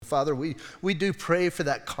Father, we do pray for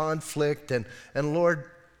that conflict. And Lord,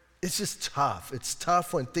 it's just tough. It's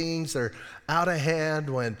tough when things are out of hand,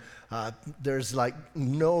 when there's like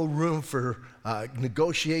no room for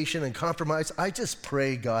negotiation and compromise. I just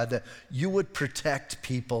pray, God, that you would protect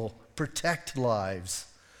people, protect lives.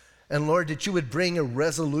 And Lord, that you would bring a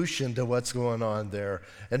resolution to what's going on there.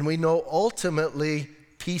 And we know ultimately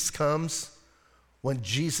peace comes when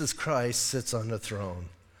Jesus Christ sits on the throne.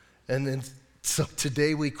 And then, so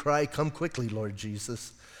today we cry, come quickly, Lord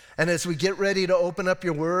Jesus. And as we get ready to open up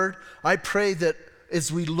your word, I pray that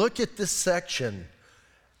as we look at this section,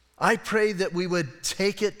 I pray that we would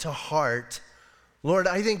take it to heart. Lord,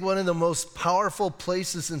 I think one of the most powerful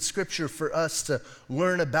places in Scripture for us to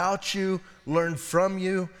learn about you, learn from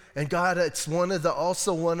you, and God, it's one of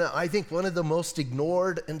the most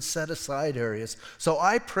ignored and set aside areas. So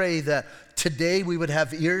I pray that today we would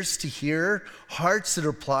have ears to hear, hearts that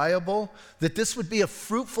are pliable, that this would be a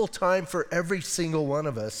fruitful time for every single one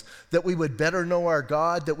of us, that we would better know our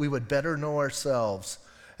God, that we would better know ourselves.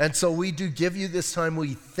 And so we do give you this time.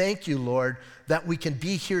 We thank you, Lord, that we can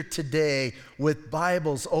be here today with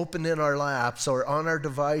Bibles open in our laps or on our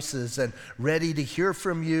devices and ready to hear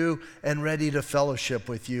from you and ready to fellowship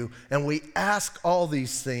with you. And we ask all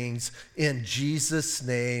these things in Jesus'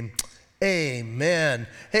 name. Amen.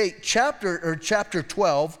 Hey, chapter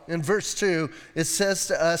 12 in verse 2, it says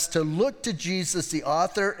to us to look to Jesus, the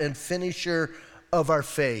author and finisher of our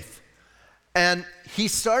faith. And he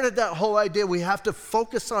started that whole idea. We have to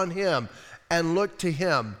focus on him and look to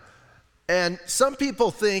him. And some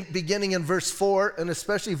people think, beginning in verse 4 and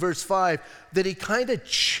especially verse 5, that he kind of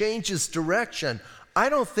changes direction. I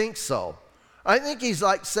don't think so. I think he's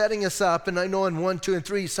like setting us up, and I know in 1, 2, and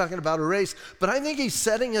 3 he's talking about a race, but I think he's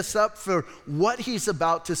setting us up for what he's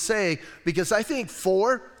about to say, because I think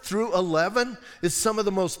 4 through 11 is some of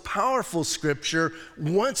the most powerful scripture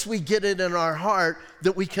once we get it in our heart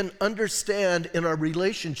that we can understand in our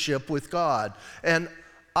relationship with God. And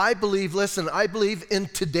I believe in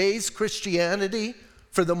today's Christianity,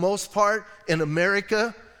 for the most part, in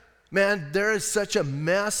America, man, there is such a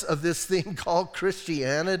mess of this thing called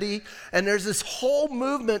Christianity. And there's this whole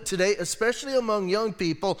movement today, especially among young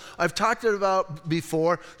people, I've talked about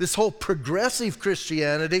before, this whole progressive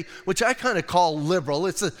Christianity, which I kind of call liberal.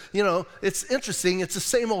 It's interesting. It's the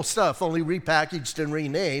same old stuff, only repackaged and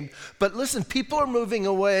renamed. But listen, people are moving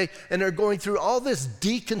away and they're going through all this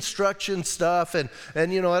deconstruction stuff. And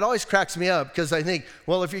it always cracks me up because I think,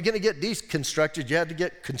 well, if you're going to get deconstructed, you had to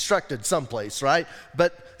get constructed someplace, right?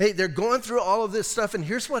 But hey, they're going through all of this stuff, and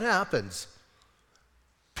here's what happens.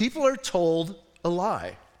 People are told a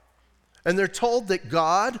lie. And they're told that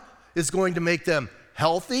God is going to make them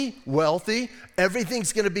healthy, wealthy,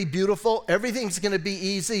 everything's going to be beautiful, everything's going to be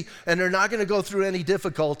easy, and they're not going to go through any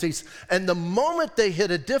difficulties. And the moment they hit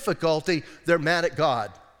a difficulty, they're mad at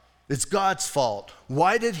God. It's God's fault.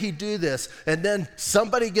 Why did he do this? And then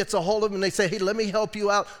somebody gets a hold of them and they say, hey, let me help you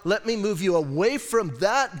out. Let me move you away from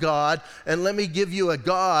that God and let me give you a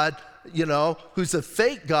God, who's a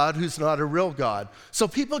fake God, who's not a real God. So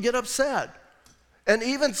people get upset. And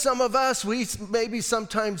even some of us, we maybe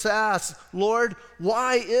sometimes ask, Lord,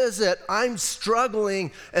 why is it I'm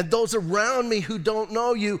struggling and those around me who don't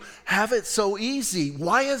know you have it so easy?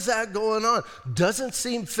 Why is that going on? Doesn't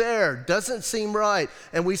seem fair, doesn't seem right.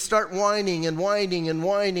 And we start whining and whining and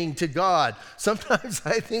whining to God. Sometimes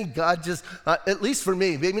I think God just, at least for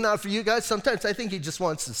me, maybe not for you guys, sometimes I think he just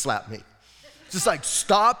wants to slap me. Just like,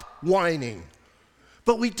 stop whining.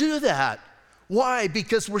 But we do that. Why?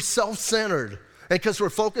 Because we're self-centered. And because we're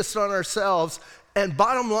focused on ourselves. And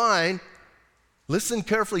bottom line, listen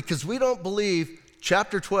carefully, because we don't believe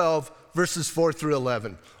chapter 12, verses 4 through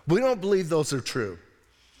 11. We don't believe those are true.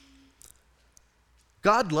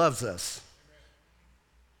 God loves us.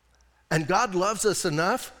 And God loves us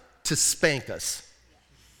enough to spank us.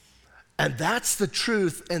 And that's the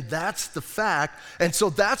truth, and that's the fact. And so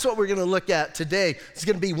that's what we're going to look at today. It's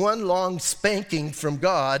going to be one long spanking from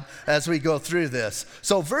God as we go through this.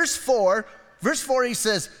 So verse 4, he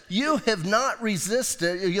says, you have not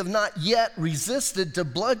yet resisted to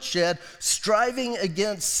bloodshed, striving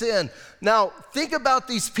against sin. Now, think about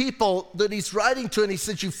these people that he's writing to, and he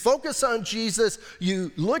says, you focus on Jesus,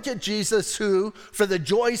 you look at Jesus who, for the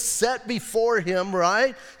joy set before him,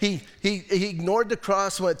 right? He ignored the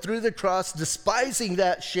cross, went through the cross, despising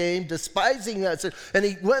that shame, despising that sin, and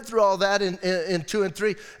he went through all that in 2 and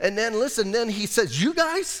 3. And then, listen, then he says, you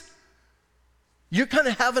guys, you're kind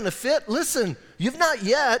of having a fit. Listen, you've not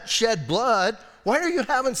yet shed blood. Why are you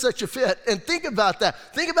having such a fit? And think about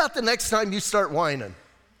that. Think about the next time you start whining.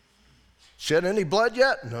 Shed any blood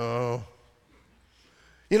yet? No.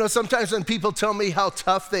 You know, sometimes when people tell me how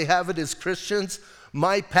tough they have it as Christians,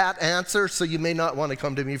 my pat answer, so you may not want to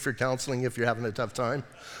come to me for counseling if you're having a tough time.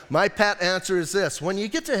 My pat answer is this: when you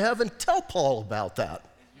get to heaven, tell Paul about that.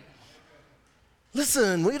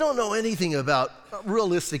 Listen, we don't know anything about,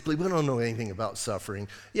 realistically, we don't know anything about suffering.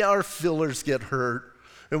 Yeah, our feelers get hurt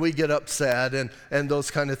and we get upset and those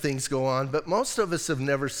kind of things go on, but most of us have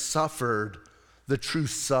never suffered the true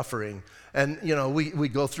suffering. And, you know, we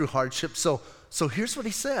go through hardship. So here's what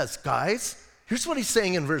he says, guys. Here's what he's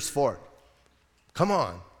saying in verse 4. Come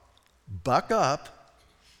on, buck up.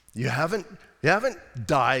 You haven't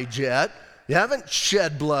died yet. You haven't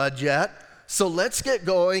shed blood yet. So let's get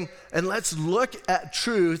going and let's look at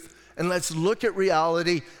truth and let's look at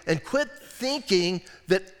reality and quit thinking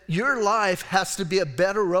that your life has to be a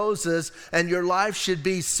bed of roses and your life should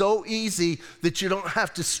be so easy that you don't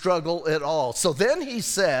have to struggle at all. So then he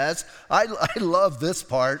says, I love this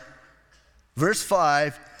part, verse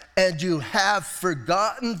 5, and you have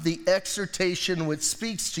forgotten the exhortation which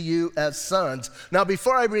speaks to you as sons. Now,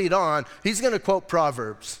 before I read on, he's going to quote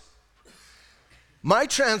Proverbs. My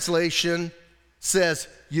translation says,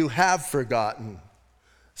 you have forgotten.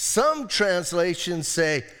 Some translations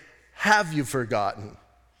say, have you forgotten?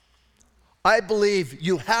 I believe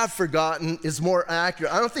you have forgotten is more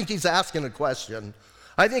accurate. I don't think he's asking a question.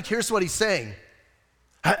 I think here's what he's saying.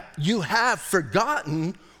 You have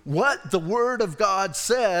forgotten what the Word of God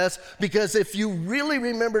says, because if you really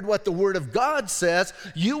remembered what the Word of God says,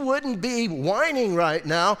 you wouldn't be whining right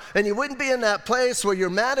now, and you wouldn't be in that place where you're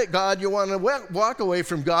mad at God, you want to walk away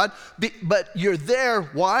from God, but you're there.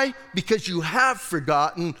 Why? Because you have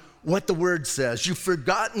forgotten what the Word says. You've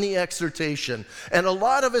forgotten the exhortation. And a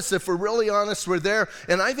lot of us, if we're really honest, we're there.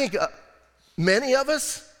 And I think many of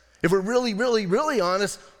us, if we're really, really, really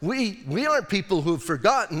honest, we aren't people who've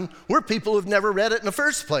forgotten. We're people who've never read it in the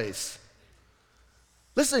first place.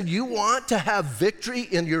 Listen, you want to have victory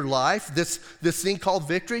in your life, this thing called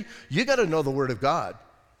victory, you got to know the Word of God.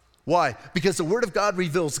 Why? Because the Word of God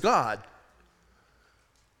reveals God.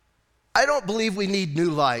 I don't believe we need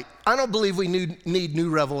new light. I don't believe we need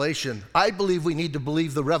new revelation. I believe we need to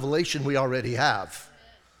believe the revelation we already have.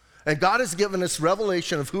 And God has given us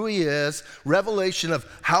revelation of who He is, revelation of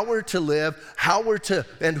how we're to live,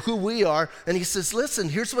 and who we are. And He says, listen,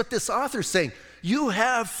 here's what this author's saying. You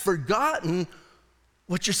have forgotten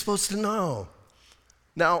what you're supposed to know.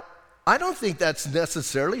 Now, I don't think that's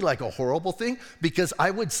necessarily like a horrible thing, because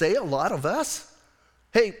I would say a lot of us,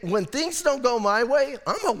 hey, when things don't go my way,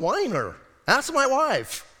 I'm a whiner. Ask my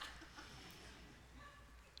wife.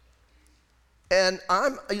 And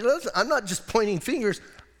I'm not just pointing fingers.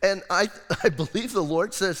 And I believe the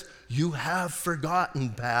Lord says, you have forgotten,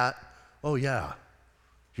 Pat. Oh, yeah,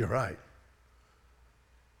 you're right.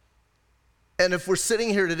 And if we're sitting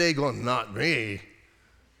here today going, not me,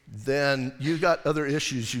 then you've got other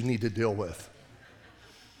issues you need to deal with.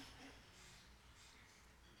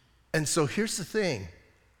 And so here's the thing.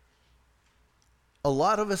 A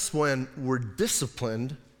lot of us, when we're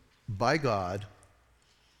disciplined by God,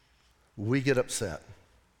 we get upset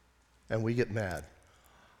and we get mad.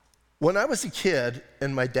 When I was a kid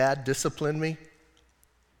and my dad disciplined me,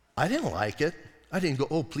 I didn't like it. I didn't go,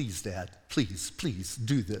 oh, please, Dad, please, please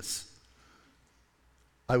do this.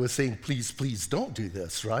 I was saying, please, please don't do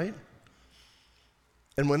this, right?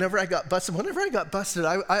 And whenever I got busted,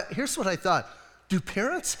 here's what I thought. Do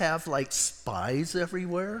parents have like spies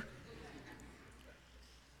everywhere?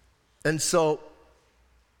 And so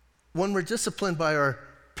when we're disciplined by our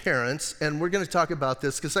parents, and we're going to talk about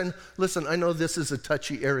this because I know this is a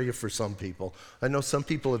touchy area for some people. I know some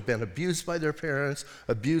people have been abused by their parents,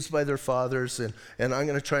 abused by their fathers, and I'm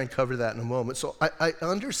going to try and cover that in a moment. So I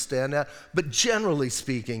understand that, but generally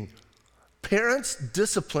speaking, parents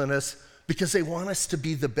discipline us because they want us to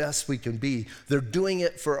be the best we can be. They're doing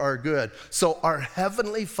it for our good. So our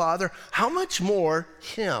Heavenly Father, how much more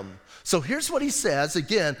Him? So here's what He says.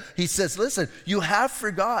 Again, He says, listen, you have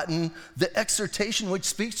forgotten the exhortation which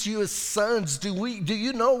speaks to you as sons. Do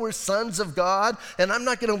you know we're sons of God? And I'm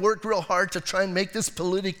not going to work real hard to try and make this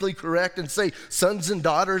politically correct and say sons and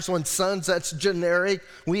daughters when sons, that's generic.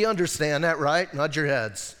 We understand that, right? Nod your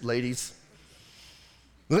heads, ladies.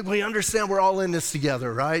 Look, we understand we're all in this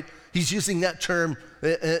together, right? He's using that term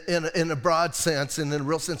in a broad sense and in a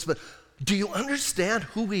real sense, but do you understand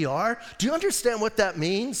who we are? Do you understand what that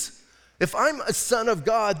means? If I'm a son of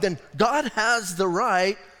God, then God has the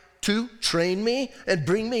right to train me and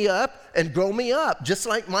bring me up and grow me up, just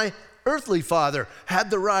like my earthly father had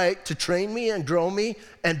the right to train me and grow me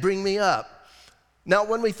and bring me up. Now,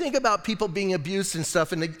 when we think about people being abused and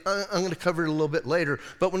stuff, and I'm going to cover it a little bit later,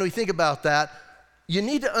 but when we think about that, you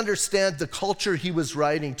need to understand the culture he was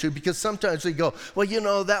writing to, because sometimes we go,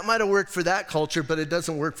 well, that might have worked for that culture, but it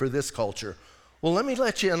doesn't work for this culture. Well, let me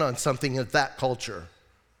let you in on something of that culture.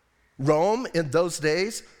 Rome, in those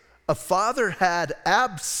days, a father had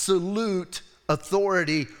absolute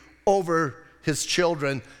authority over his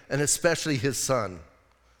children, and especially his son.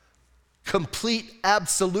 Complete,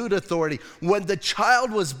 absolute authority. When the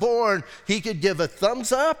child was born, he could give a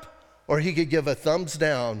thumbs up or he could give a thumbs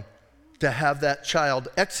down to have that child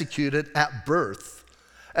executed at birth.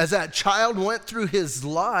 As that child went through his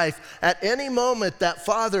life, at any moment that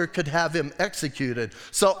father could have him executed.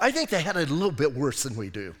 So I think they had it a little bit worse than we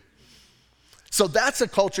do. So that's a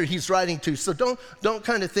culture he's writing to. So don't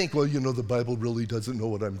kind of think, the Bible really doesn't know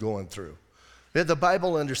what I'm going through. Yeah, the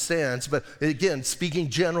Bible understands, but again, speaking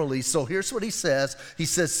generally, so here's what he says. He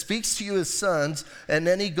says, speaks to you as sons, and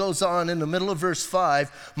then he goes on in the middle of verse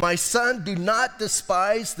 5, my son, do not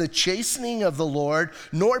despise the chastening of the Lord,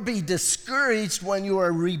 nor be discouraged when you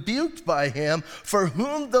are rebuked by him. For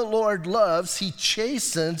whom the Lord loves, he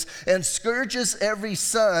chastens and scourges every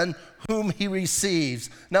son whom he receives.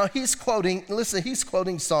 Now he's quoting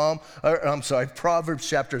Proverbs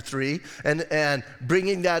chapter 3 and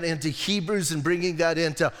bringing that into Hebrews and bringing that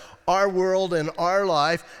into our world and our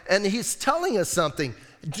life. And he's telling us something.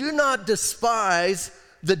 Do not despise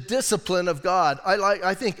the discipline of God.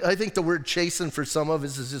 I think the word chasten for some of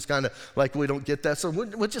us is just kind of like we don't get that. So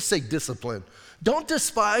we'll just say discipline. Don't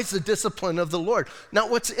despise the discipline of the Lord. Now,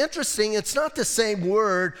 what's interesting, it's not the same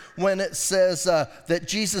word when it says that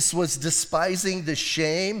Jesus was despising the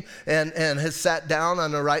shame and has sat down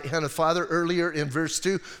on the right hand of the Father earlier in verse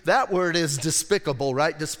 2. That word is despicable,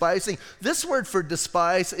 right? Despising. This word for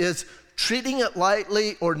despise is treating it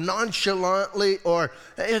lightly or nonchalantly, or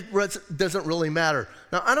it doesn't really matter.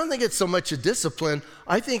 Now, I don't think it's so much a discipline.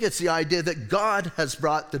 I think it's the idea that God has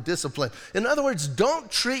brought the discipline. In other words,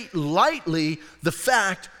 don't treat lightly the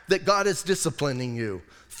fact that God is disciplining you.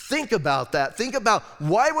 Think about that. Think about,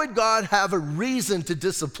 why would God have a reason to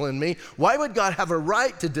discipline me? Why would God have a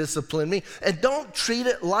right to discipline me? And don't treat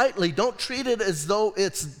it lightly. Don't treat it as though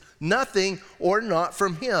it's nothing or not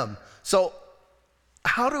from him. So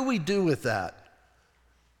how do we do with that?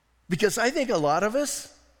 Because I think a lot of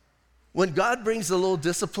us, when God brings a little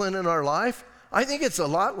discipline in our life, I think it's a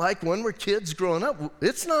lot like when we're kids growing up.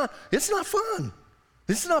 It's not fun.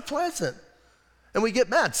 It's not pleasant. And we get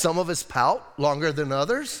mad. Some of us pout longer than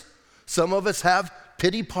others. Some of us have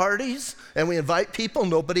pity parties, and we invite people.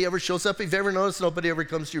 Nobody ever shows up. If you've ever noticed, nobody ever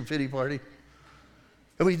comes to your pity party.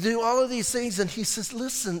 And we do all of these things, and he says,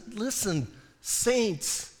 listen,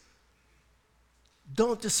 saints,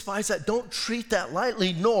 don't despise that. Don't treat that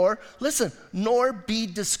lightly, nor be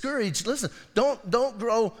discouraged. Listen, don't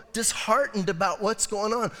grow disheartened about what's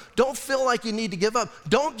going on. Don't feel like you need to give up.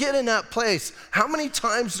 Don't get in that place. How many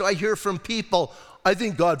times do I hear from people, I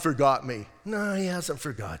think God forgot me? No, he hasn't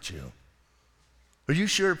forgot you. Are you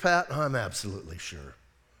sure, Pat? I'm absolutely sure.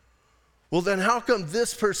 Well, then how come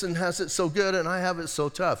this person has it so good and I have it so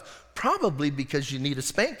tough? Probably because you need a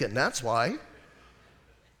spanking, that's why.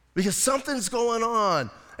 Because something's going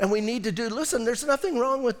on, and we need to listen, there's nothing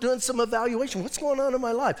wrong with doing some evaluation. What's going on in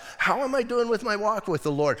my life? How am I doing with my walk with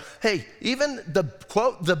the Lord? Hey, even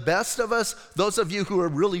the best of us, those of you who are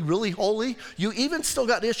really, really holy, you even still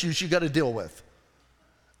got issues you got to deal with.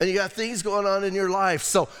 And you got things going on in your life.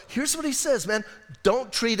 So here's what he says, man.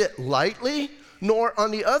 Don't treat it lightly, nor on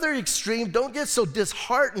the other extreme, don't get so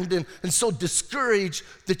disheartened and so discouraged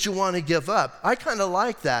that you want to give up. I kind of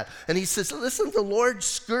like that. And he says, listen, the Lord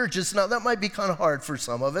scourges. Now, that might be kind of hard for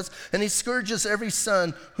some of us. And he scourges every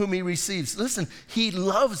son whom he receives. Listen, he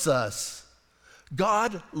loves us.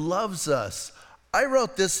 God loves us. I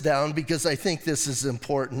wrote this down because I think this is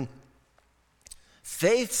important.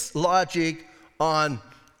 Faith's logic on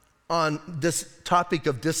this topic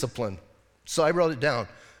of discipline. So I wrote it down.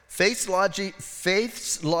 Faith's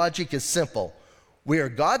logic is simple. We are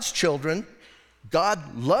God's children.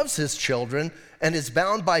 God loves his children and is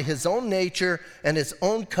bound by his own nature and his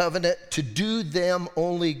own covenant to do them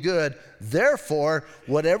only good. Therefore,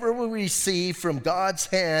 whatever we receive from God's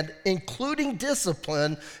hand, including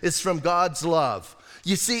discipline, is from God's love.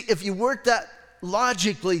 You see, if you work that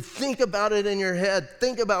logically, think about it in your head,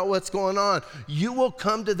 think about what's going on, you will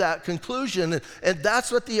come to that conclusion. And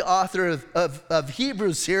that's what the author of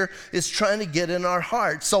Hebrews here is trying to get in our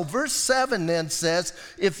hearts. So verse 7 then says,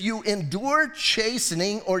 if you endure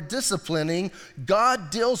chastening or disciplining, God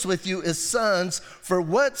deals with you as sons. For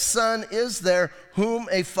what son is there whom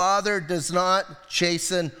a father does not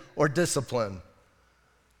chasten or discipline?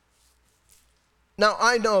 Now,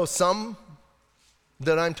 I know some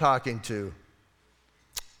that I'm talking to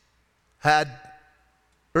had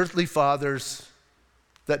earthly fathers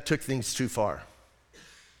that took things too far.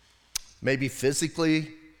 Maybe physically,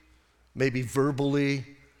 maybe verbally,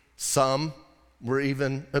 some were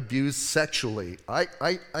even abused sexually.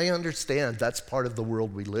 I understand that's part of the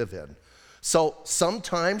world we live in. So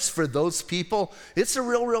sometimes for those people, it's a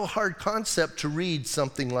real hard concept to read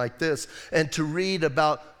something like this and to read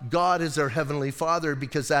about God as our Heavenly Father,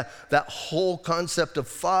 because that whole concept of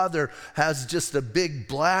Father has just a big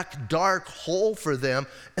black dark hole for them,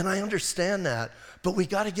 and I understand that. But we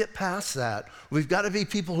got to get past that. We've got to be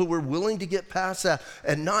people who are willing to get past that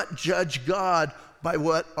and not judge God by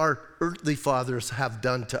what our earthly fathers have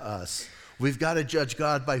done to us. We've got to judge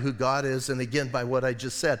God by who God is, and again, by what I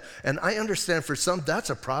just said. And I understand for some,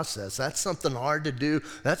 that's a process. That's something hard to do.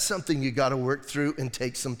 That's something you got to work through and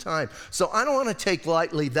take some time. So I don't want to take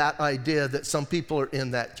lightly that idea that some people are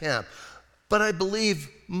in that camp. But I believe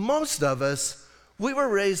most of us, we were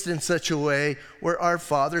raised in such a way where our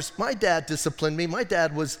fathers, my dad disciplined me. My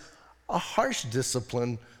dad was a harsh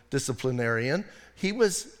disciplinarian.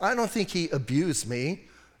 I don't think he abused me,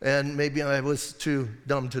 and maybe I was too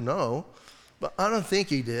dumb to know, but I don't think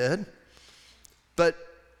he did. But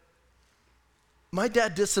my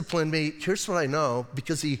dad disciplined me, here's what I know,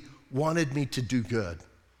 because he wanted me to do good.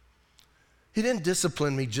 He didn't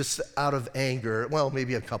discipline me just out of anger, well,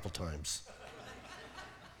 maybe a couple times.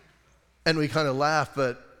 And we kind of laugh,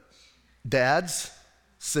 but dads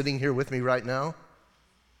sitting here with me right now,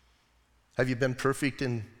 have you been perfect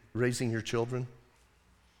in raising your children?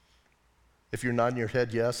 If you're nodding your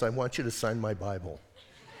head yes, I want you to sign my Bible.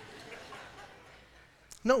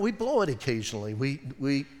 No, we blow it occasionally.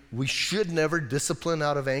 We should never discipline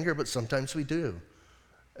out of anger, but sometimes we do,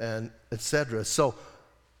 and etc. So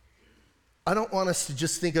I don't want us to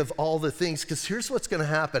just think of all the things, because here's what's going to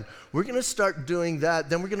happen. We're going to start doing that,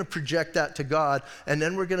 then we're going to project that to God, and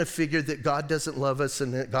then we're going to figure that God doesn't love us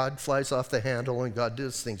and that God flies off the handle and God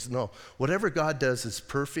does things. No, whatever God does is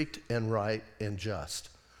perfect and right and just.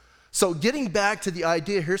 So getting back to the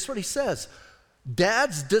idea, here's what he says.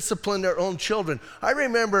 Dads discipline their own children. I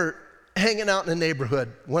remember hanging out in the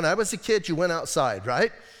neighborhood. When I was a kid, you went outside,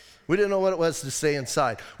 right? We didn't know what it was to stay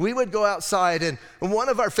inside. We would go outside, and one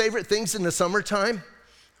of our favorite things in the summertime,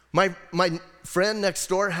 my friend next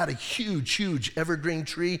door had a huge evergreen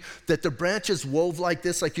tree that the branches wove like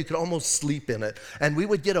this, like you could almost sleep in it. And we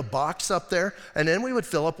would get a box up there, and then we would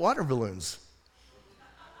fill up water balloons.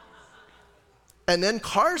 And then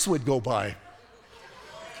cars would go by.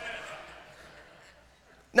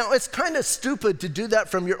 Now, it's kind of stupid to do that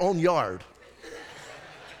from your own yard.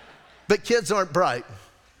 But kids aren't bright.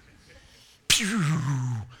 Pew!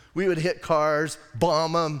 We would hit cars,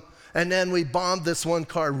 bomb them, and then we bombed this one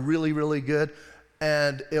car really good,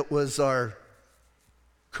 and it was our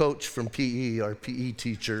coach from PE, our PE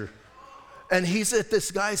teacher. And he's at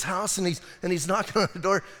this guy's house, and he's knocking on the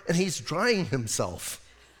door, and he's drying himself.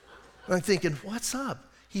 And I'm thinking, what's up?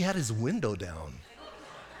 He had his window down.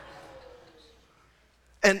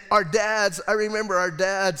 And our dads, I remember our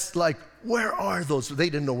dads, like, where are those? They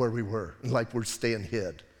didn't know where we were, like we're staying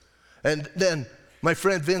hid. And then my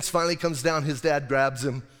friend Vince finally comes down, his dad grabs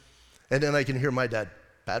him, and then I can hear my dad,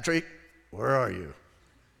 Patrick, where are you?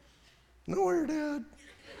 Nowhere, Dad.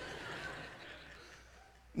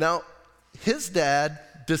 Now, his dad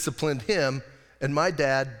disciplined him, and my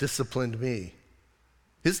dad disciplined me.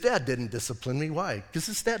 His dad didn't discipline me. Why? Because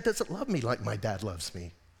his dad doesn't love me like my dad loves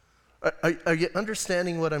me. Are you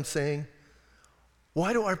understanding what I'm saying?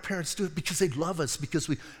 Why do our parents do it? Because they love us,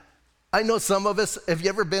 I know some of us, have you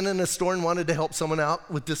ever been in a store and wanted to help someone out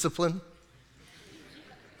with discipline?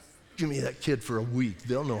 Give me that kid for a week.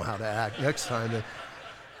 They'll know how to act next time.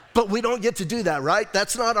 But we don't get to do that, right?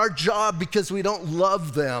 That's not our job because we don't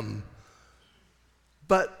love them.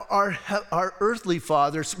 But our earthly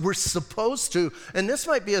fathers, we're supposed to, and this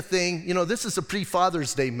might be a thing, this is a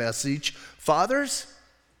pre-Father's Day message. Fathers,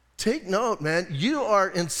 take note, man. You are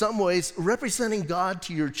in some ways representing God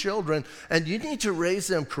to your children, and you need to raise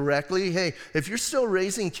them correctly. Hey, if you're still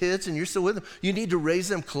raising kids and you're still with them, you need to raise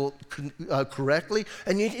them correctly,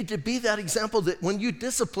 and you need to be that example that when you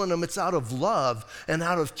discipline them, it's out of love and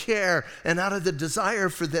out of care and out of the desire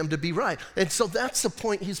for them to be right. And so that's the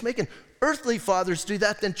point he's making. Earthly fathers do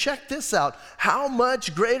that, then check this out. How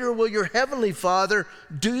much greater will your heavenly Father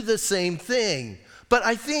do the same thing? But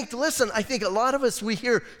I think a lot of us, we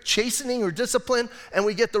hear chastening or discipline, and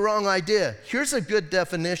we get the wrong idea. Here's a good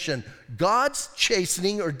definition. God's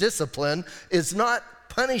chastening or discipline is not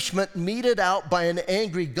punishment meted out by an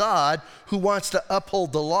angry God who wants to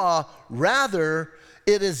uphold the law. Rather,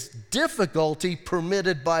 it is difficulty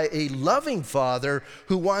permitted by a loving father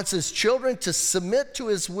who wants his children to submit to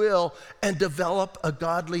his will and develop a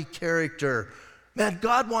godly character. Man,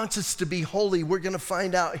 God wants us to be holy. We're going to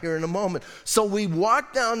find out here in a moment. So we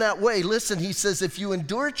walk down that way. Listen, he says, if you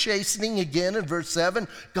endure chastening, again in verse 7,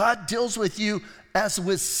 God deals with you as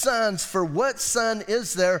with sons. For what son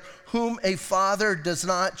is there whom a father does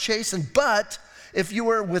not chasten? But if you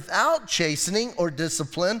are without chastening or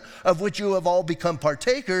discipline, of which you have all become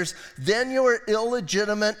partakers, then you are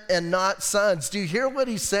illegitimate and not sons. Do you hear what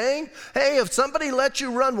he's saying? Hey, if somebody lets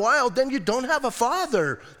you run wild, then you don't have a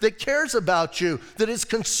father that cares about you, that is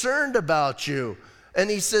concerned about you. And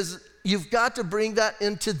he says, you've got to bring that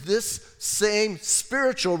into this same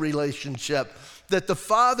spiritual relationship, that the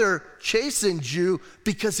Father chastens you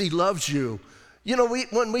because he loves you. You know,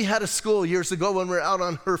 when we had a school years ago, when we were out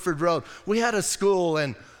on Hereford Road, we had a school,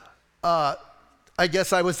 and I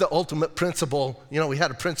guess I was the ultimate principal. You know, we had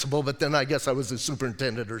a principal, but then I guess I was a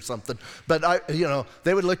superintendent or something. But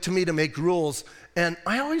they would look to me to make rules, and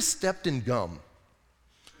I always stepped in gum.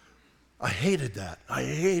 I hated that. I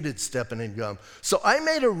hated stepping in gum. So I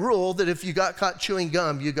made a rule that if you got caught chewing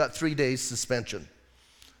gum, you got 3 days suspension.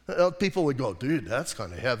 People would go, dude, that's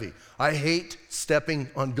kind of heavy. I hate stepping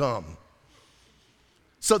on gum.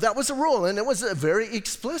 So that was a rule, and it was very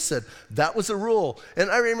explicit. That was a rule.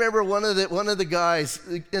 And I remember one of the guys,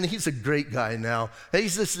 and he's a great guy now. And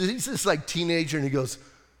he's this like teenager, and he goes,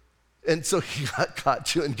 and so he got caught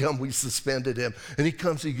chewing gum. We suspended him, and he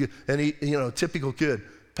comes, and he, typical kid,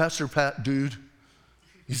 Pastor Pat, dude.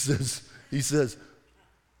 He says,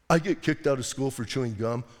 I get kicked out of school for chewing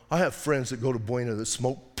gum. I have friends that go to Buena that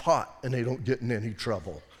smoke pot, and they don't get in any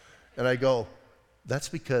trouble. And I go, that's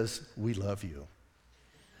because we love you.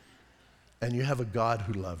 And you have a God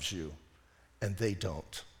who loves you, and they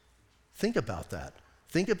don't. Think about that.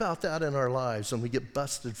 Think about that in our lives when we get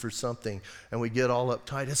busted for something and we get all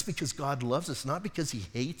uptight. It's because God loves us, not because he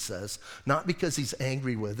hates us, not because he's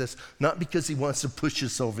angry with us, not because he wants to push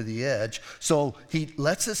us over the edge. So he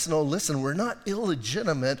lets us know, listen, we're not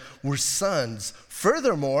illegitimate, we're sons.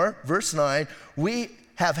 Furthermore, verse 9, we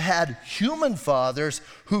have had human fathers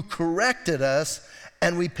who corrected us,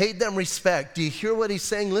 and we paid them respect. Do you hear what he's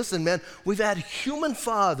saying? Listen, man, we've had human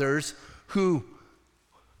fathers who,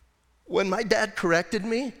 when my dad corrected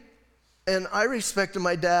me, and I respected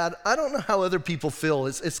my dad, I don't know how other people feel.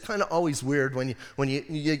 It's kind of always weird when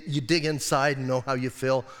you dig inside and know how you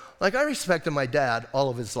feel. Like, I respected my dad all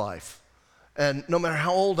of his life. And no matter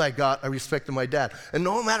how old I got, I respected my dad. And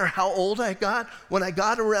no matter how old I got, when I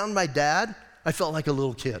got around my dad, I felt like a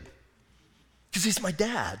little kid. Because he's my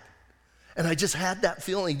dad. And I just had that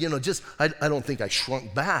feeling, I don't think I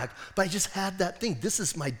shrunk back, but I just had that thing. This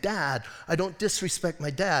is my dad. I don't disrespect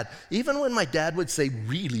my dad. Even when my dad would say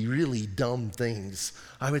really, really dumb things,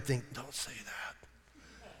 I would think, don't say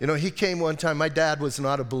that. He came one time. My dad was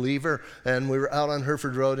not a believer, and we were out on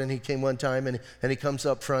Hereford Road, and he came one time, and he comes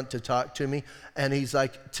up front to talk to me, and he's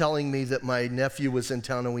like telling me that my nephew was in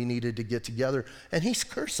town and we needed to get together, and he's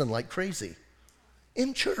cursing like crazy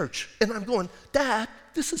in church. And I'm going, Dad,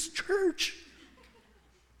 this is church.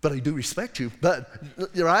 But I do respect you. But,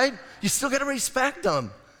 right? You still got to respect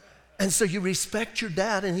them. And so you respect your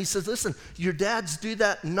dad. And he says, listen, your dads do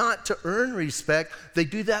that not to earn respect. They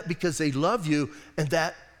do that because they love you, and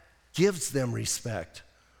that gives them respect.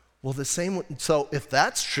 Well, so if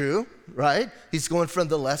that's true, right? He's going from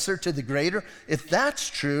the lesser to the greater. If that's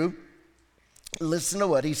true, listen to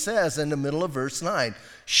what he says in the middle of verse 9.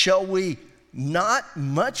 Shall we not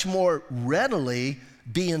much more readily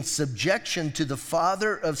be in subjection to the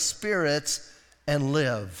Father of spirits and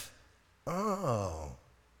live? Oh.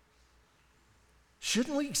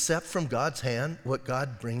 Shouldn't we accept from God's hand what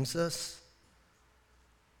God brings us?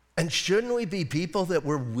 And shouldn't we be people that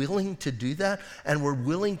we're willing to do that, and we're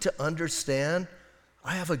willing to understand,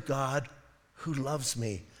 I have a God who loves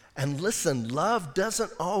me. And listen, love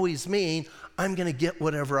doesn't always mean I'm going to get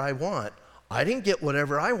whatever I want. I didn't get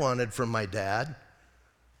whatever I wanted from my dad.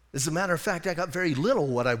 As a matter of fact, I got very little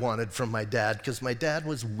what I wanted from my dad because my dad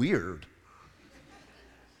was weird.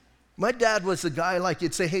 My dad was a guy like,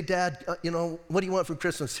 you'd say, hey, Dad, what do you want for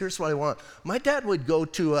Christmas? Here's what I want. My dad would go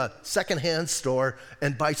to a secondhand store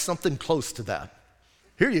and buy something close to that.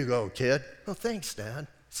 Here you go, kid. Oh, thanks, Dad.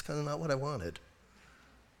 It's kind of not what I wanted.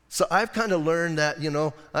 So I've kind of learned that,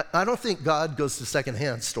 I don't think God goes to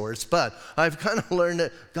secondhand stores, but I've kind of learned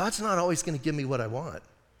that God's not always going to give me what I want.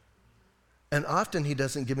 And often he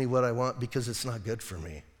doesn't give me what I want because it's not good for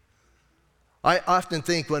me. I often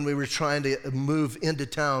think when we were trying to move into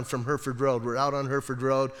town from Hereford Road, we're out on Hereford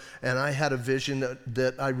Road, and I had a vision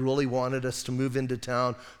that I really wanted us to move into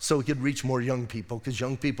town so we could reach more young people, because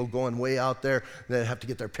young people going way out there, they have to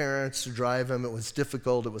get their parents to drive them. It was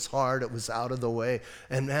difficult, it was hard, it was out of the way.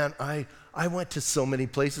 And man, I went to so many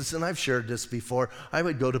places, and I've shared this before. I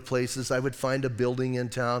would go to places, I would find a building in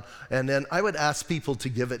town, and then I would ask people to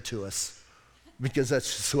give it to us, because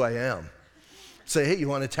that's just who I am. Say, hey, you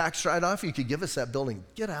want a tax write-off? You could give us that building.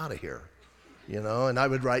 Get out of here. And I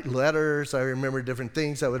would write letters. I remember different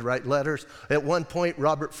things. I would write letters. At one point,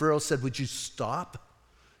 Robert Furrow said, would you stop?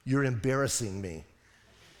 You're embarrassing me.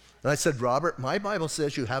 And I said, Robert, my Bible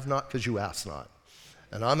says you have not because you ask not.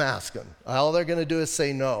 And I'm asking. All they're going to do is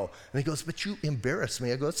say no. And he goes, but you embarrass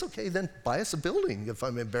me. I go, it's okay, then buy us a building if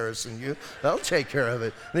I'm embarrassing you. I'll take care of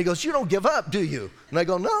it. And he goes, you don't give up, do you? And I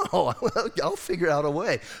go, no, I'll figure out a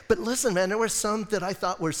way. But listen, man, there were some that I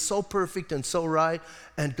thought were so perfect and so right,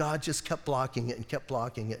 and God just kept blocking it and kept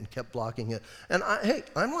blocking it and kept blocking it. And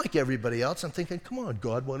I'm like everybody else. I'm thinking, come on,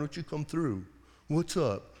 God, why don't you come through? What's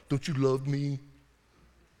up? Don't you love me?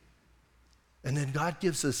 And then God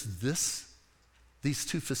gives us these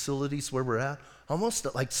two facilities where we're at, almost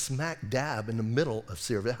like smack dab in the middle of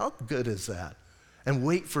Sierra Vista. How good is that? And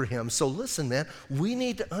wait for him. So listen, man, we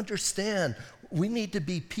need to understand. We need to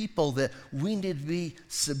be people that we need to be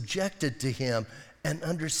subjected to him and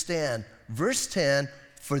understand. Verse 10,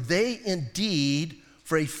 for they indeed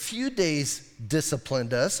for a few days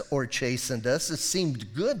disciplined us or chastened us. It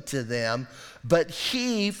seemed good to them, but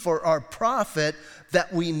he for our profit,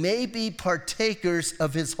 that we may be partakers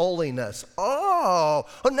of his holiness. Oh,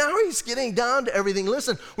 now he's getting down to everything.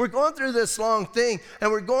 Listen, we're going through this long thing, and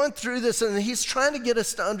we're going through this, and he's trying to get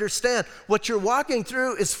us to understand what you're walking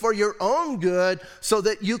through is for your own good so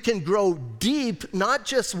that you can grow deep, not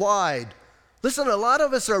just wide. Listen, a lot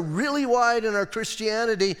of us are really wide in our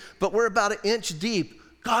Christianity, but we're about an inch deep.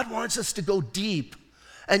 God wants us to go deep.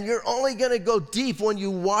 And you're only going to go deep when you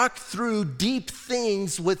walk through deep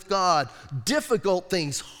things with God, difficult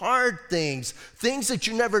things, hard things, things that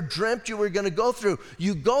you never dreamt you were going to go through.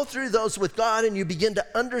 You go through those with God and you begin to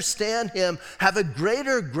understand him, have a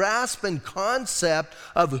greater grasp and concept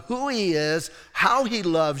of who he is, how he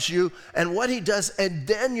loves you, and what he does. And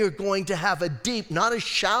then you're going to have a deep, not a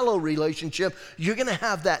shallow relationship. You're going to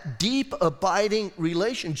have that deep, abiding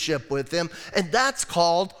relationship with him. And that's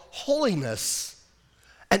called holiness.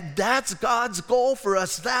 And that's God's goal for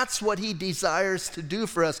us. That's what he desires to do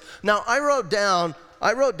for us. Now, I wrote down,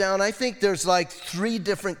 I think there's like 3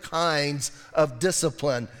 different kinds of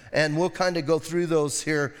discipline. And we'll kind of go through those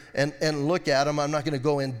here and look at them. I'm not going to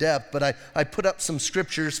go in depth, but I put up some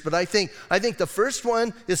scriptures. But I think the first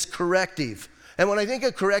one is corrective. And when I think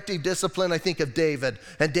of corrective discipline, I think of David.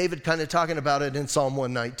 And David kind of talking about it in Psalm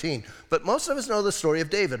 119. But most of us know the story of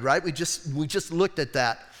David, right? We just looked at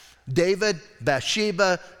that. David,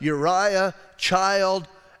 Bathsheba, Uriah, child,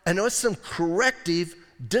 and there was some corrective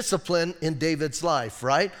discipline in David's life,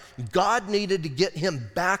 right? God needed to get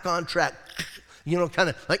him back on track, kind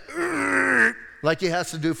of like he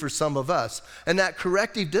has to do for some of us. And that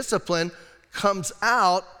corrective discipline comes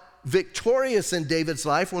out victorious in David's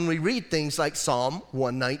life when we read things like Psalm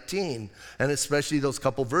 119, and especially those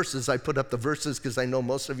couple verses. I put up the verses because I know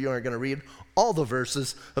most of you aren't going to read all the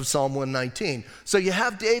verses of Psalm 119. So you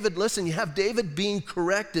have David, listen, you have David being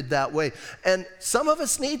corrected that way, and some of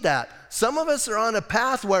us need that. Some of us are on a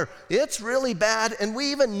path where it's really bad, and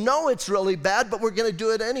we even know it's really bad, but we're going to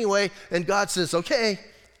do it anyway, and God says, okay,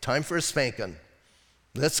 time for a spanking.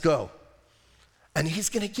 Let's go. And he's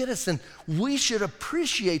going to get us, and we should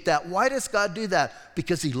appreciate that. Why does God do that?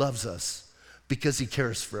 Because he loves us, because he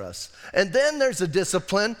cares for us. And then there's a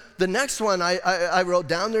discipline. The next one I wrote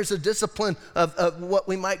down, there's a discipline of what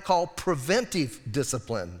we might call preventive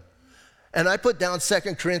discipline. And I put down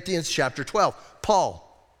 2 Corinthians chapter 12. Paul,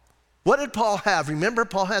 what did Paul have? Remember,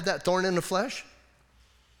 Paul had that thorn in the flesh?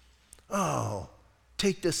 Oh,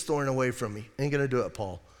 take this thorn away from me. Ain't going to do it,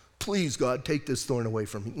 Paul. Please, God, take this thorn away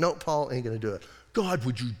from me. No, Paul ain't going to do it. God,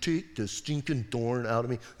 would you take this stinking thorn out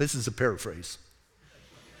of me? This is a paraphrase.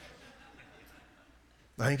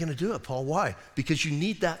 I ain't going to do it, Paul. Why? Because you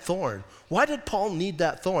need that thorn. Why did Paul need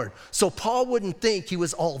that thorn? So Paul wouldn't think he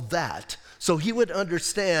was all that. So he would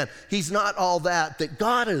understand he's not all that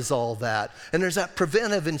God is all that. And there's that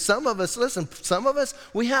preventive. And some of us, listen, some of us,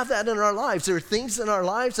 we have that in our lives. There are things in our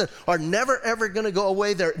lives that are never, ever going to go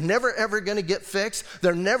away. They're never, ever going to get fixed.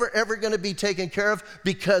 They're never, ever going to be taken care of.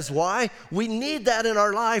 Because why? We need that in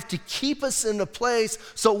our life to keep us in a place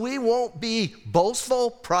so we won't be boastful,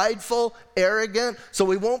 prideful, arrogant, so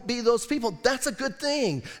we won't be those people. That's a good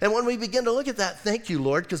thing. And when we begin to look at that, thank you,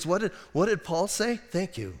 Lord, because what did Paul say?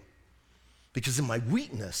 Thank you. Because in my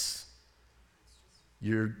weakness,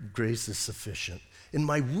 your grace is sufficient. In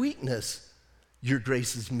my weakness, your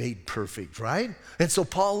grace is made perfect, right? And so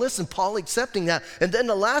Paul accepting that. And then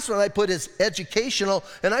the last one I put is educational,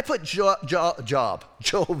 and I put Job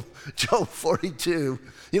 42.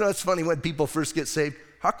 You know, it's funny when people first get saved,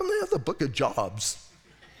 how come they have the book of Jobs?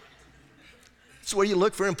 It's where you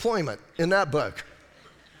look for employment, in that book.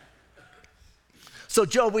 So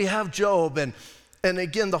Job, we have Job, and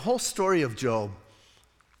again, the whole story of Job,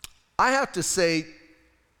 I have to say,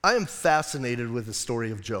 I am fascinated with the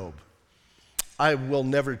story of Job. I will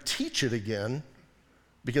never teach it again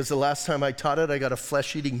because the last time I taught it, I got a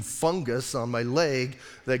flesh-eating fungus on my leg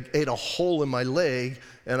that ate a hole in my leg,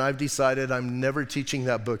 and I've decided I'm never teaching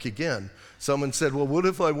that book again. Someone said, well, what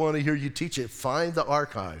if I want to hear you teach it? Find the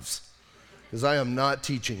archives, because I am not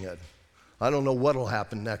teaching it. I don't know what will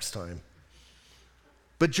happen next time.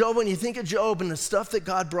 But Job, when you think of Job and the stuff that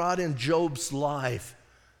God brought in Job's life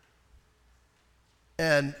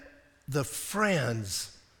and the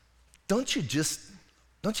friends, don't you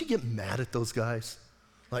get mad at those guys?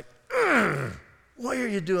 Like, why are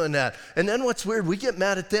you doing that? And then what's weird, we get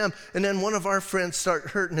mad at them, and then one of our friends start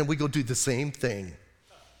hurting, and we go do the same thing.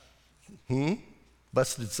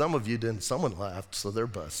 Busted some of you, then someone laughed, so they're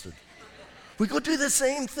busted. We go do the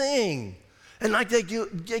same thing. And like they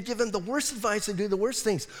give them the worst advice and do the worst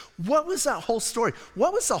things. What was that whole story?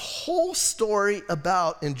 What was the whole story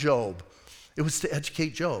about in Job? It was to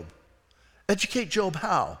educate Job. Educate Job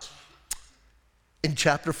how? In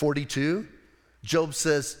chapter 42, Job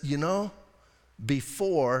says, you know,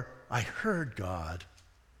 before I heard God,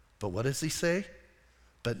 but what does he say?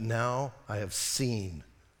 But now I have seen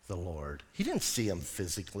the Lord. He didn't see him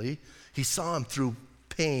physically. He saw him through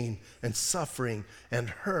pain and suffering and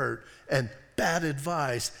hurt and bad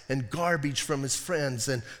advice and garbage from his friends.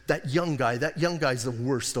 And that young guy's the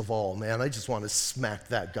worst of all, man. I just want to smack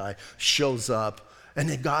that guy. Shows up, and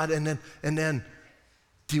then God, and then,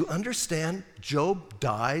 do you understand? Job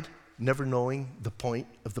died never knowing the point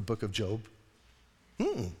of the book of Job.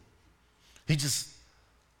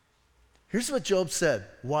 Here's what Job said.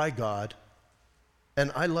 Why, God?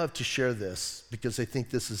 And I love to share this because I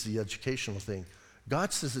think this is the educational thing.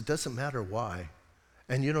 God says it doesn't matter why,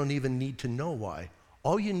 and you don't even need to know why.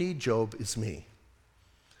 All you need, Job, is me.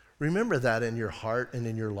 Remember that in your heart and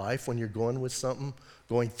in your life when you're going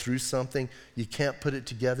through something. You can't put it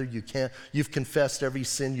together. You've confessed every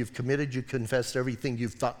sin you've committed. You've confessed every sin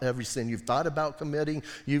you've thought about committing.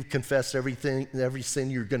 You've confessed every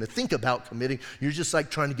sin you're going to think about committing. You're just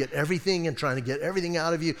like trying to get everything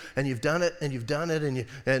out of you, and you've done it, and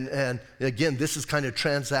and again, this is kind of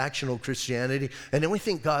transactional Christianity. And then we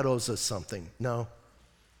think God owes us something. No.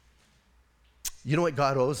 You know what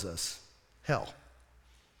God owes us? Hell.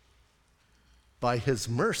 By his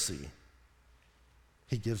mercy,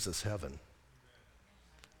 he gives us heaven.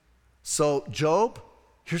 So Job,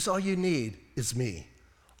 here's all you need is me.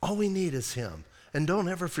 All we need is him. And don't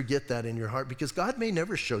ever forget that in your heart, because God may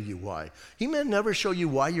never show you why. He may never show you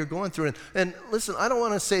why you're going through it. And listen, I don't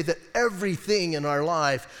want to say that everything in our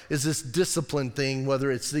life is this discipline thing,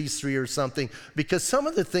 whether it's these three or something, because some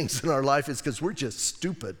of the things in our life is because we're just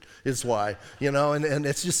stupid is why, and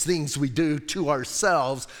it's just things we do to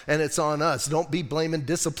ourselves, and it's on us. Don't be blaming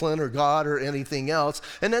discipline or God or anything else.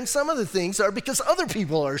 And then some of the things are because other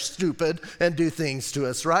people are stupid and do things to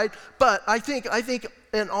us, right? But I think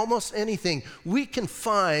in almost anything, we can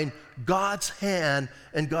find God's hand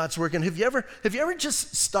and God's work. And have you ever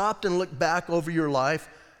just stopped and looked back over your life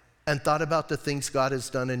and thought about the things God has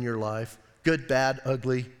done in your life? Good, bad,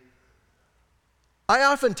 ugly. I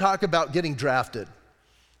often talk about getting drafted.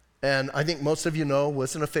 And I think most of you know,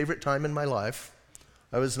 wasn't a favorite time in my life.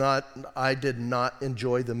 I did not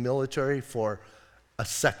enjoy the military for a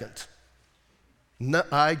second. No,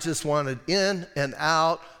 I just wanted in and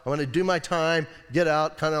out. I want to do my time, get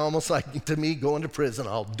out, kind of almost like, to me, going to prison.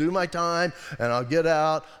 I'll do my time, and I'll get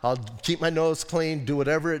out. I'll keep my nose clean, do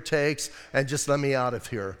whatever it takes, and just let me out of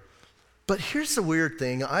here. But here's the weird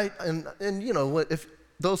thing. If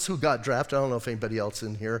those who got drafted, I don't know if anybody else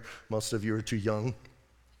in here, most of you are too young.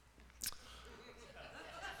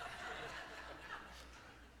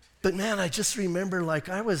 But man, I just remember like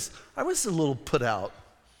I was a little put out.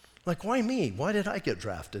 Like, why me? Why did I get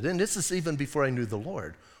drafted? And this is even before I knew the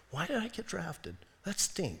Lord. Why did I get drafted? That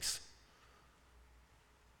stinks.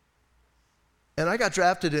 And I got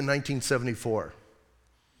drafted in 1974.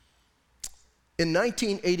 In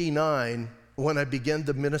 1989, when I began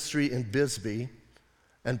the ministry in Bisbee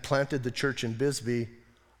and planted the church in Bisbee,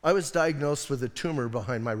 I was diagnosed with a tumor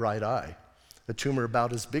behind my right eye, a tumor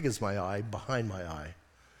about as big as my eye behind my eye.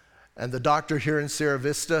 And the doctor here in Sierra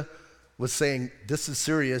Vista was saying, this is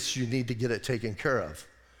serious, you need to get it taken care of.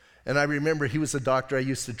 And I remember he was a doctor I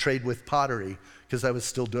used to trade with pottery because I was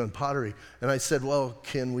still doing pottery. And I said, well,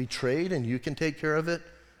 can we trade and you can take care of it?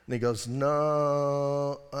 And he goes,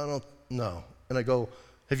 no, I don't know. And I go,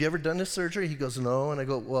 have you ever done this surgery? He goes, no. And I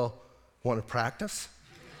go, well, want to practice?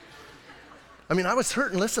 I mean, I was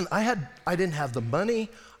hurting. Listen, I didn't have the money.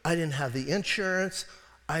 I didn't have the insurance.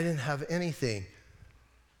 I didn't have anything.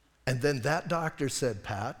 And then that doctor said,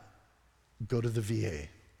 Pat, go to the VA.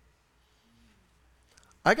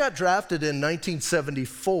 I got drafted in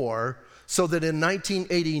 1974 so that in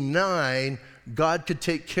 1989, God could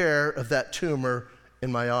take care of that tumor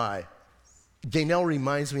in my eye. Gaynell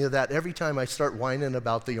reminds me of that every time I start whining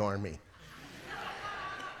about the Army.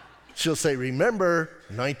 She'll say, remember,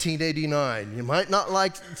 1989. You might not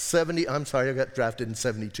like 70. I'm sorry, I got drafted in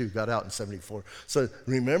 72, got out in 74. So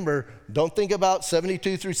remember, don't think about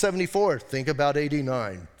 72 through 74. Think about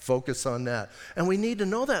 89. Focus on that. And we need to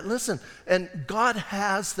know that. Listen, and God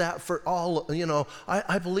has that for all,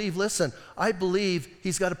 I believe, listen, I believe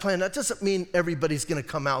he's got a plan. That doesn't mean everybody's going to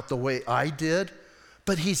come out the way I did,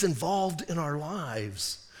 but he's involved in our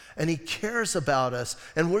lives. And he cares about us.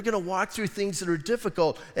 And we're going to walk through things that are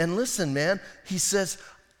difficult. And listen, man, he says,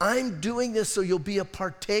 I'm doing this so you'll be a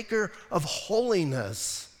partaker of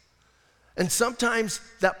holiness. And sometimes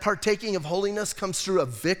that partaking of holiness comes through a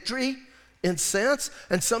victory in sense.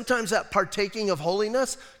 And sometimes that partaking of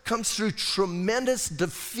holiness comes through tremendous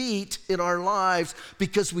defeat in our lives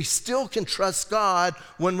because we still can trust God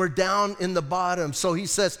when we're down in the bottom. So he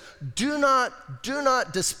says, do not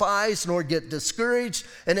despise nor get discouraged.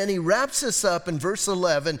 And then he wraps this up in verse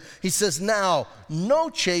 11. He says, now, no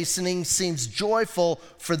chastening seems joyful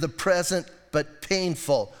for the present, but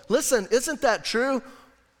painful. Listen, isn't that true?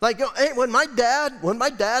 Like, hey, when my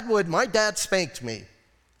dad spanked me.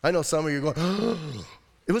 I know some of you are going, oh,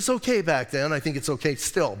 it was okay back then. I think it's okay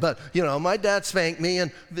still. But, my dad spanked me,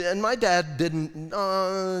 and my dad didn't,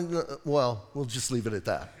 well, we'll just leave it at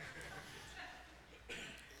that.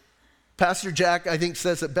 Pastor Jack, I think,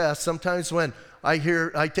 says it best. Sometimes when I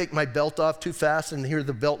take my belt off too fast and hear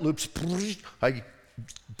the belt loops, I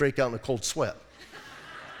break out in a cold sweat.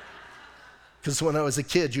 Because when I was a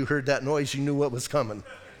kid, you heard that noise, you knew what was coming.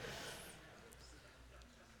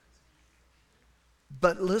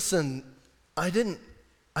 But listen, I didn't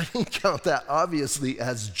count that obviously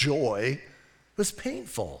as joy. It was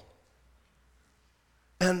painful.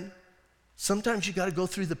 And sometimes you got to go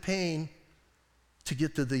through the pain to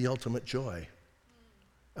get to the ultimate joy.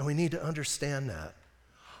 And we need to understand that.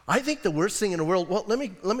 I think the worst thing in the world, well, let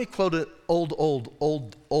me quote an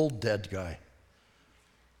old dead guy.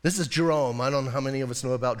 This is Jerome. I don't know how many of us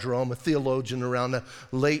know about Jerome, a theologian around the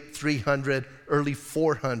late 300, early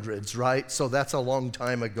 400s, right? So that's a long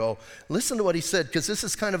time ago. Listen to what he said, because this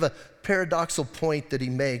is kind of a paradoxical point that he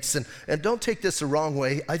makes. And don't take this the wrong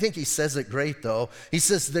way. I think he says it great, though. He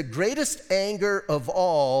says, the greatest anger of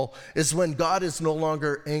all is when God is no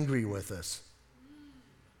longer angry with us.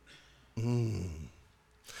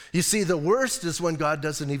 You see, the worst is when God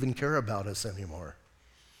doesn't even care about us anymore.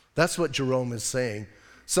 That's what Jerome is saying.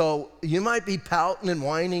 So you might be pouting and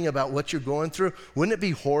whining about what you're going through. Wouldn't it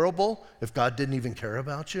be horrible if God didn't even care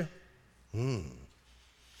about you? And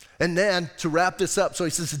then to wrap this up, so he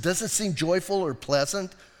says, it doesn't seem joyful or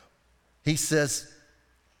pleasant. He says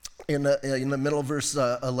in the middle of verse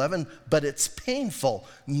 11, but it's painful.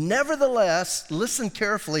 Nevertheless, listen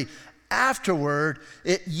carefully, afterward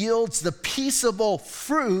it yields the peaceable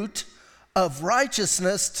fruit of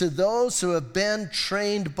righteousness to those who have been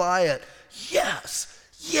trained by it. Yes.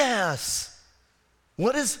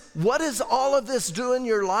 What does all of this do in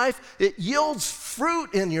your life? It yields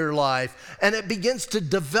fruit in your life, and it begins to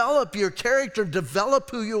develop your character, develop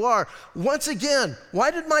who you are. Once again, why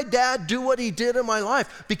did my dad do what he did in my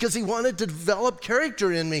life? Because he wanted to develop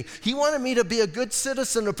character in me. He wanted me to be a good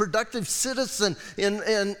citizen, a productive citizen in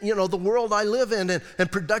the world I live in,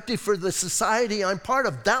 and productive for the society I'm part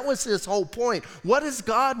of. That was his whole point. What does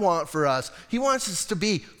God want for us? He wants us to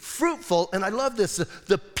be fruitful, and I love this,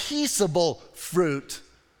 the peaceable fruit.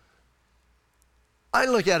 I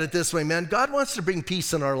look at it this way, man. God wants to bring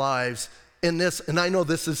peace in our lives, in this, and I know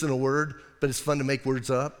this isn't a word, but it's fun to make words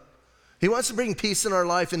up. He wants to bring peace in our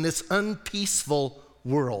life in this unpeaceful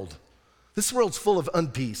world. This world's full of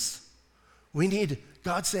unpeace. We need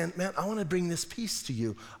God saying, man, I want to bring this peace to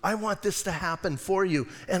you. I want this to happen for you.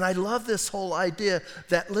 And I love this whole idea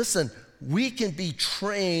that, listen, we can be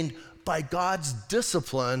trained by God's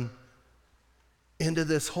discipline into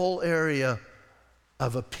this whole area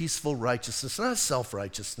of a peaceful righteousness, not a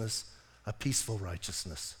self-righteousness, a peaceful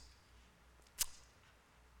righteousness.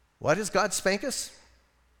 Why does God spank us?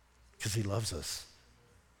 Because he loves us.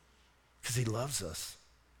 Because he loves us.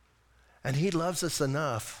 And he loves us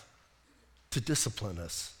enough to discipline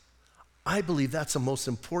us. I believe that's the most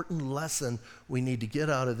important lesson we need to get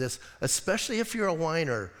out of this, especially if you're a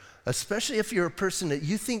whiner, especially if you're a person that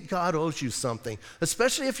you think God owes you something,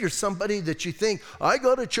 especially if you're somebody that you think, I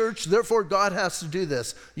go to church, therefore God has to do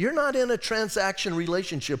this. You're not in a transaction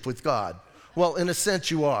relationship with God. Well, in a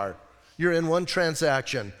sense you are. You're in one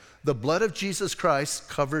transaction. The blood of Jesus Christ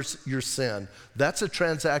covers your sin. That's a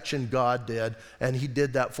transaction God did, and he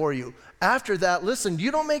did that for you. After that, listen,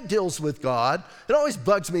 you don't make deals with God. It always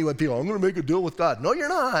bugs me when people, I'm going to make a deal with God. No, you're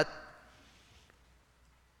not.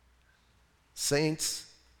 Saints,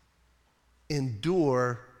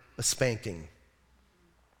 endure a spanking.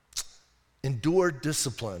 Endure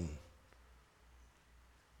discipline.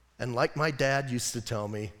 And like my dad used to tell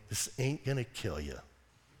me, this ain't going to kill you.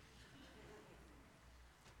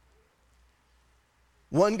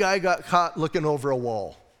 One guy got caught looking over a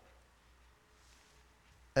wall.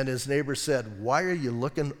 And his neighbor said, why are you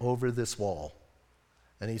looking over this wall?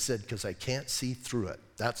 And he said, because I can't see through it.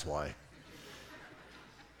 That's why.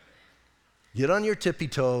 Get on your tippy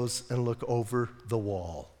toes and look over the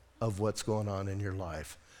wall of what's going on in your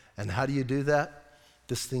life. And how do you do that?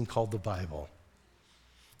 This thing called the Bible.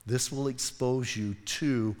 This will expose you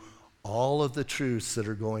to all of the truths that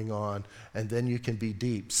are going on, and then you can be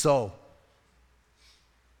deep. So,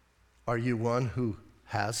 are you one who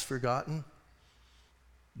has forgotten?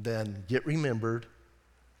 Then get remembered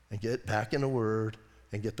and get back in the Word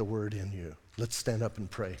and get the Word in you. Let's stand up and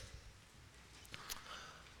pray.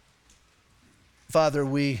 Father,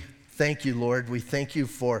 we thank you, Lord. We thank you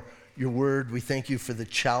for your Word. We thank you for the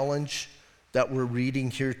challenge that we're reading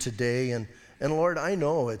here today. And Lord, I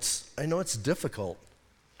know it's difficult.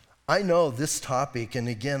 I know this topic, and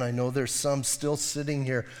again, I know there's some still sitting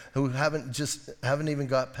here who haven't even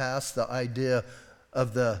got past the idea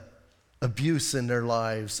of the abuse in their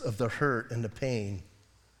lives, of the hurt and the pain.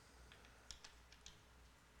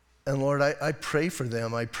 And Lord, I pray for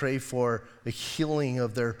them. I pray for a healing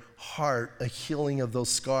of their heart, a healing of those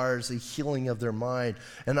scars, a healing of their mind.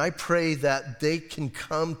 And I pray that they can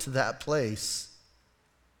come to that place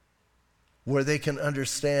where they can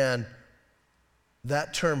understand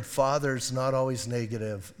that term father is not always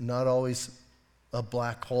negative, not always a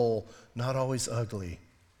black hole, not always ugly.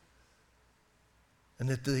 And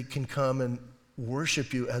that they can come and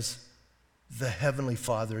worship you as the heavenly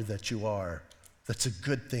Father that you are. That's a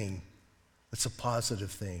good thing. It's a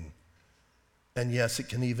positive thing. And yes, it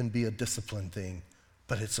can even be a disciplined thing,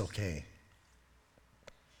 but it's okay.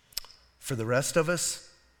 For the rest of us,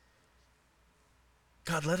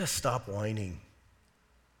 God, let us stop whining.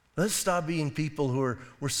 Let's stop being people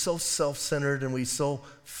we're so self-centered, and we so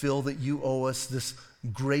feel that you owe us this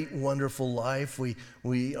great, wonderful life.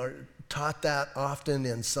 We are taught that often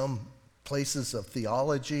in some places of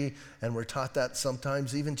theology, and we're taught that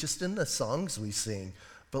sometimes even just in the songs we sing.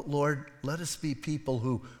 But Lord, let us be people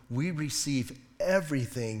who we receive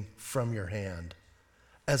everything from your hand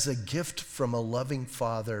as a gift from a loving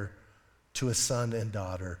Father to a son and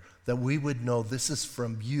daughter, that we would know this is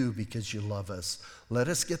from you because you love us. Let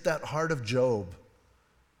us get that heart of Job,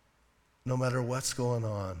 no matter what's going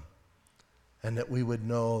on, and that we would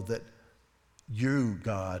know that you,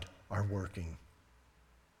 God, are working.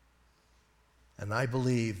 And I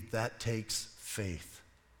believe that takes faith.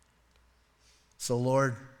 So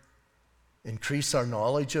Lord, increase our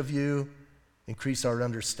knowledge of you, increase our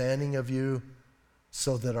understanding of you,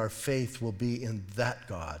 so that our faith will be in that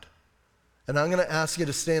God. And I'm going to ask you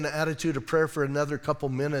to stay in an attitude of prayer for another couple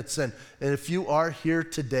minutes. And if you are here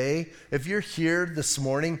today, if you're here this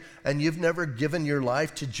morning and you've never given your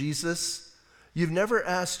life to Jesus, you've never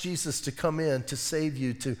asked Jesus to come in, to save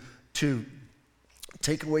you, to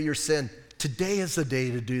take away your sin, today is the day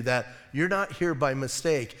to do that. You're not here by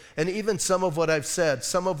mistake. And even some of what I've said,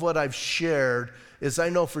 some of what I've shared is, I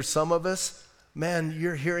know for some of us, man,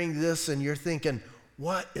 you're hearing this and you're thinking,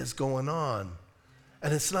 what is going on?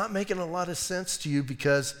 And it's not making a lot of sense to you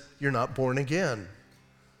because you're not born again.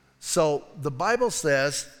 So the Bible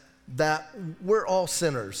says that we're all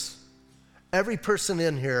sinners. Every person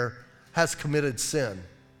in here has committed sin.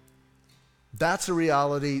 That's a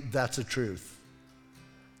reality, that's a truth.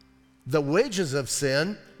 The wages of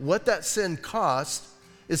sin, what that sin cost,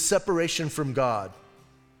 is separation from God.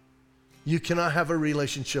 You cannot have a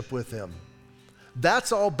relationship with him.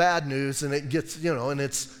 That's all bad news, and it gets, and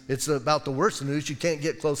it's about the worst news. You can't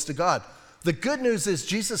get close to God. The good news is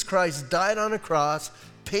Jesus Christ died on a cross,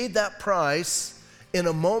 paid that price in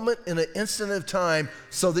a moment, in an instant of time,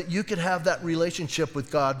 so that you could have that relationship with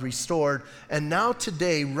God restored. And now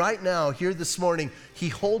today, right now, here this morning, he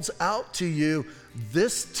holds out to you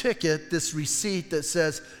this ticket, this receipt that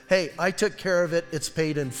says, hey, I took care of it, it's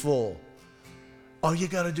paid in full. All you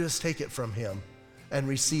got to do is take it from him and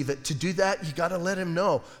receive it. To do that, you got to let him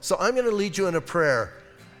know. So I'm going to lead you in a prayer,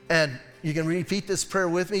 and you can repeat this prayer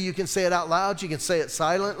with me. You can say it out loud. You can say it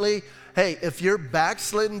silently. Hey, if you're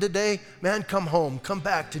backslidden today, man, come home. Come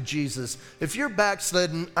back to Jesus. If you're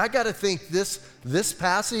backslidden, I got to think this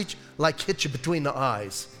passage like hit you between the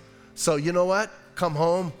eyes. So you know what? Come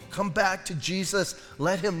home. Come back to Jesus.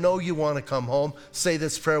 Let him know you want to come home. Say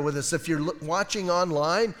this prayer with us. If you're watching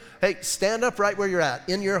online, hey, stand up right where you're at,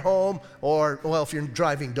 in your home, or, well, if you're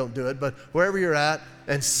driving, don't do it, but wherever you're at,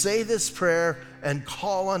 and say this prayer and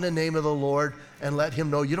call on the name of the Lord and let him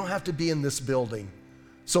know. You don't have to be in this building.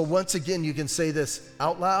 So once again, you can say this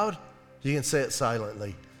out loud. You can say it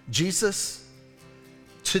silently. Jesus,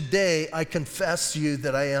 today I confess to you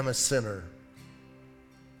that I am a sinner.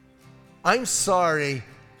 I'm sorry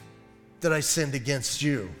that I sinned against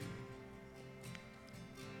you.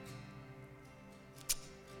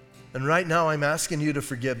 And right now I'm asking you to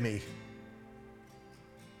forgive me.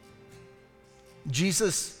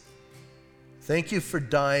 Jesus, thank you for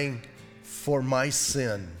dying for my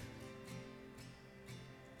sin.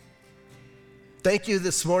 Thank you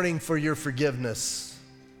this morning for your forgiveness.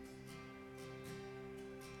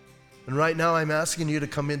 And right now I'm asking you to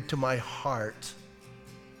come into my heart.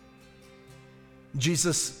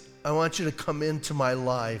 Jesus, I want you to come into my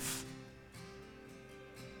life.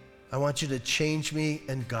 I want you to change me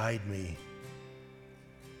and guide me.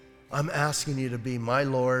 I'm asking you to be my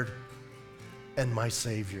Lord and my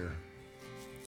Savior.